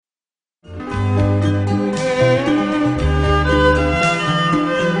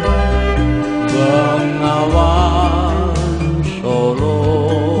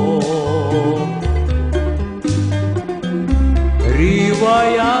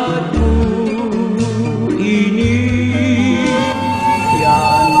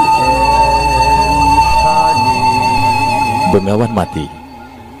Bengawan Mati,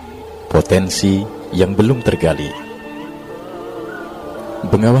 potensi yang belum tergali.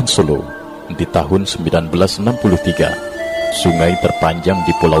 Bengawan Solo di tahun 1963, sungai terpanjang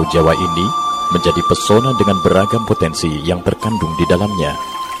di Pulau Jawa ini menjadi pesona dengan beragam potensi yang terkandung di dalamnya.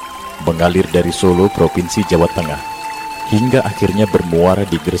 Mengalir dari Solo, Provinsi Jawa Tengah, hingga akhirnya bermuara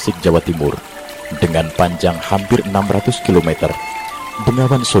di Gresik, Jawa Timur. Dengan panjang hampir 600 km,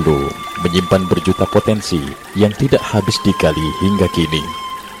 Bengawan Solo menyimpan berjuta potensi yang tidak habis digali hingga kini.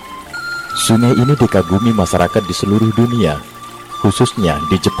 Sungai ini dikagumi masyarakat di seluruh dunia, khususnya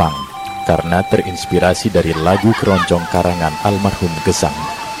di Jepang, karena terinspirasi dari lagu keroncong karangan almarhum Gesang.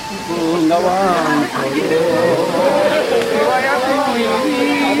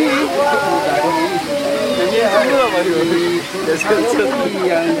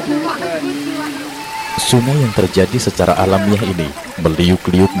 Sungai yang terjadi secara alamiah ini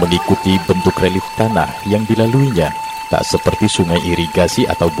meliuk-liuk mengikuti bentuk relief tanah yang dilaluinya, tak seperti sungai irigasi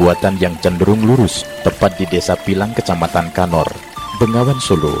atau buatan yang cenderung lurus, tepat di Desa Pilang, Kecamatan Kanor. Bengawan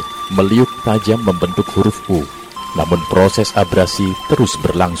Solo meliuk tajam membentuk huruf U, namun proses abrasi terus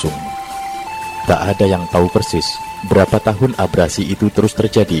berlangsung. Tak ada yang tahu persis berapa tahun abrasi itu terus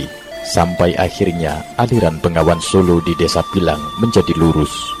terjadi, sampai akhirnya aliran Bengawan Solo di Desa Pilang menjadi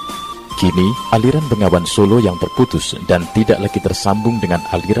lurus. Kini, aliran Bengawan Solo yang terputus dan tidak lagi tersambung dengan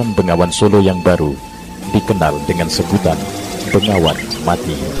aliran Bengawan Solo yang baru, dikenal dengan sebutan Bengawan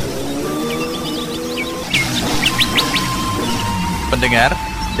Mati. Pendengar,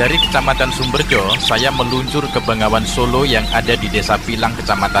 dari Kecamatan Sumberjo, saya meluncur ke Bengawan Solo yang ada di Desa Pilang,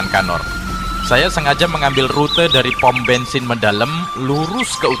 Kecamatan Kanor. Saya sengaja mengambil rute dari pom bensin Medalem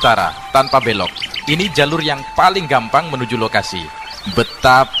lurus ke utara, tanpa belok. Ini jalur yang paling gampang menuju lokasi.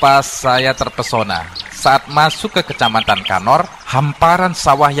 Betapa saya terpesona saat masuk ke Kecamatan Kanor, hamparan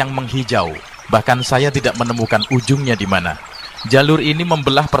sawah yang menghijau. Bahkan saya tidak menemukan ujungnya di mana. Jalur ini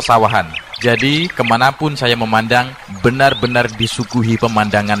membelah persawahan, jadi kemanapun saya memandang, benar-benar disuguhi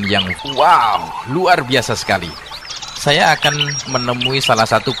pemandangan yang wow, luar biasa sekali. Saya akan menemui salah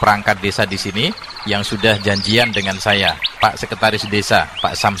satu perangkat desa di sini yang sudah janjian dengan saya, Pak Sekretaris Desa,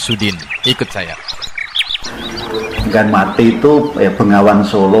 Pak Samsudin. Ikut saya. Bengawan Mati itu Bengawan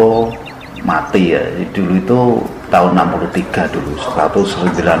Solo mati ya. Dulu itu tahun 63 dulu,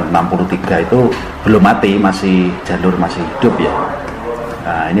 1963 itu belum mati, masih jalur masih hidup ya.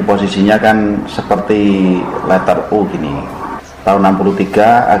 Nah, ini posisinya kan seperti letter U gini. Tahun 63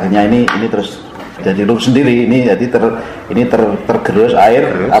 akhirnya ini terus jadi lurus sendiri, ini jadi tergerus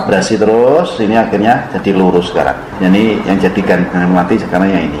air, abrasi terus, ini akhirnya jadi lurus sekarang. Jadi yang jadikan Bengawan Mati sekarang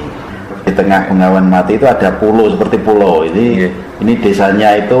yang ini. Di tengah Bengawan Mati itu ada pulau, seperti pulau. Ini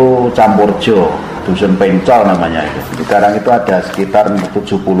desanya itu Campurjo, Dusun Pencol namanya itu. Sekarang itu ada sekitar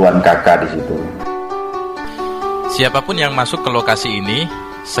 70-an kakak di situ. Siapapun yang masuk ke lokasi ini,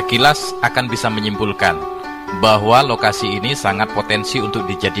 sekilas akan bisa menyimpulkan bahwa lokasi ini sangat potensi untuk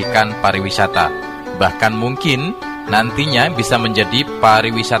dijadikan pariwisata. Bahkan mungkin nantinya bisa menjadi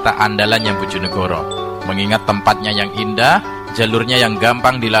pariwisata andalannya Bojonegoro. Mengingat tempatnya yang indah, jalurnya yang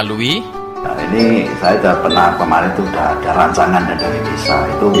gampang dilalui. Nah, ini saya sudah pernah kemarin itu sudah ada rancangan dari desa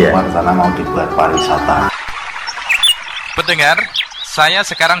itu sana mau dibuat pariwisata. Pendengar, saya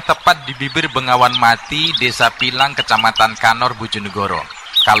sekarang tepat di bibir Bengawan Mati, Desa Pilang, Kecamatan Kanor, Bojonegoro.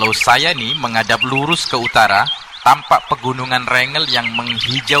 Kalau saya nih menghadap lurus ke utara, tampak pegunungan Rengel yang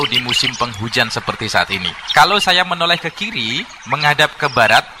menghijau di musim penghujan seperti saat ini. Kalau saya menoleh ke kiri, menghadap ke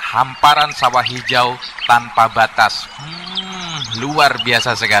barat, hamparan sawah hijau tanpa batas. Luar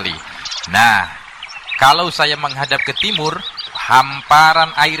biasa sekali. Nah, kalau saya menghadap ke timur,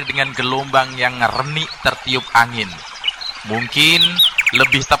 hamparan air dengan gelombang yang renik tertiup angin. Mungkin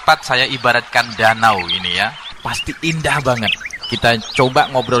lebih tepat saya ibaratkan danau ini ya. Pasti indah banget. Kita coba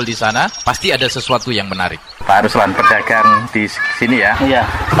ngobrol di sana, pasti ada sesuatu yang menarik. Pak Ruslan, pedagang di sini ya. Iya.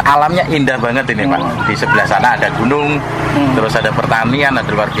 Alamnya indah banget ini Pak. Di sebelah sana ada gunung, terus ada pertanian, ada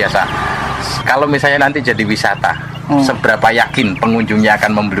luar biasa. Kalau misalnya nanti jadi wisata, seberapa yakin pengunjungnya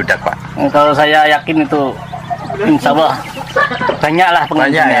akan membludak Pak? Kalau saya yakin itu, insya Allah banyak lah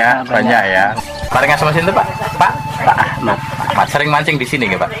pengunjungnya. Banyak ya. Paling sama sini Pak? Pak Ahmad. Sering mancing di sini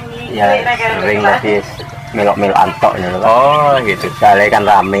nggak Pak? Ya, sering tapi melok-melok antok ya. Oh gitu. Soalnya kan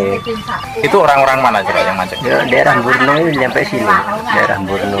rame. Itu orang-orang mana sih Pak yang mancing? Ya, daerah Burno ini sampai sini. Daerah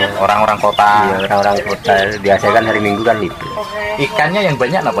Burno. Orang-orang kota. Iya, orang-orang kota. Biasanya kan hari Minggu kan libur. Ikannya yang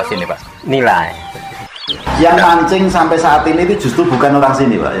banyak apa sini Pak? Nilai. Yang mancing sampai saat ini itu justru bukan orang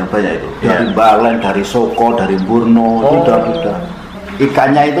sini Pak, yang banyak itu. Dari Balen, dari Soko, dari Burno, sudah.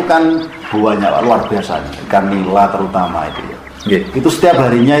 Ikannya itu kan banyak luar biasa. Ikan nila terutama itu ya. Itu setiap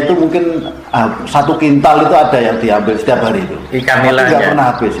harinya itu mungkin 1 kintal itu ada yang diambil setiap hari itu. Ikan nilainya nggak pernah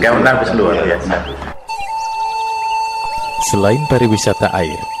habis. Nggak pernah habis, luar biasa. Selain pariwisata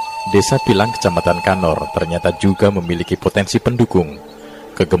air, Desa Pilang Kecamatan Kanor ternyata juga memiliki potensi pendukung.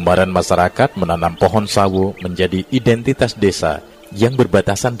 Kegemaran masyarakat menanam pohon sawo menjadi identitas desa yang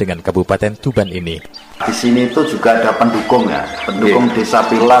berbatasan dengan Kabupaten Tuban ini. Di sini itu juga ada pendukung ya. Pendukung Desa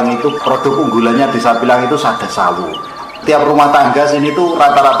Pilang itu produk unggulannya Desa Pilang itu sada sawo. Tiap rumah tangga sini tuh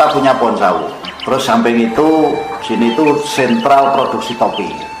rata-rata punya pohon sawo. Terus samping itu sini tuh sentral produksi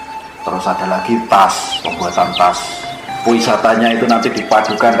topi. Terus ada lagi tas, pembuatan tas. Wisatanya itu nanti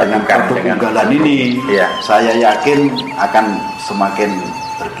dipadukan dengan produk unggulan ini. Iya. Saya yakin akan semakin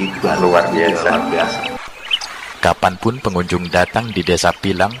berkibar Luar biasa. Kapanpun pengunjung datang di Desa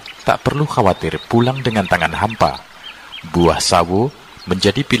Pilang, tak perlu khawatir pulang dengan tangan hampa. Buah sawo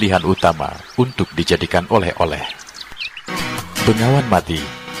menjadi pilihan utama untuk dijadikan oleh-oleh. Bengawan Mati,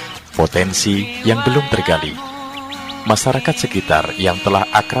 potensi yang belum tergali. Masyarakat sekitar yang telah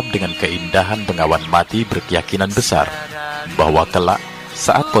akrab dengan keindahan Bengawan Mati berkeyakinan besar bahwa kelak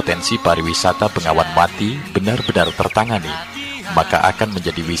saat potensi pariwisata Bengawan Mati benar-benar tertangani, maka akan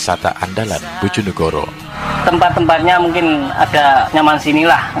menjadi wisata andalan Bojonegoro. Tempat-tempatnya mungkin ada nyaman sini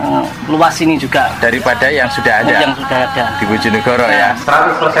lah, luas sini juga. Daripada yang sudah ada. Yang sudah ada. Di Bojonegoro ya.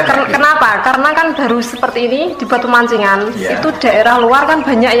 100%. Kenapa? Karena kan baru seperti ini di Batu Mancingan, Yeah. itu daerah luar kan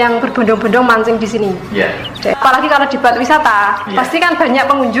banyak yang berbondong-bondong mancing di sini. Iya. Apalagi kalau di Batu Wisata, Yeah. pasti kan banyak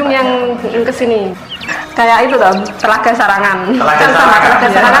pengunjung yang ke sini. Kayak itu loh, Telaga Sarangan. Telaga Kan sama Sarangan, Telaga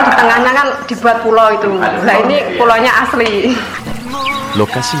ya. Sarangan di tengahnya kan dibuat pulau itu. Nah ini iya. pulaunya asli.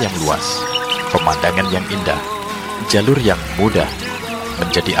 Lokasi yang luas, pemandangan yang indah, jalur yang mudah,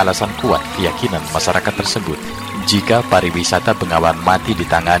 menjadi alasan kuat keyakinan masyarakat tersebut. Jika pariwisata Bengawan Mati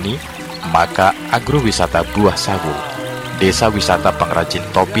ditangani, maka agrowisata buah sawo, desa wisata pengrajin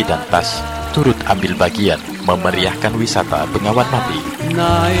topi dan tas, turut ambil bagian memeriahkan wisata Bengawan Mati.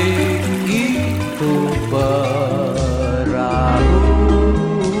 Naik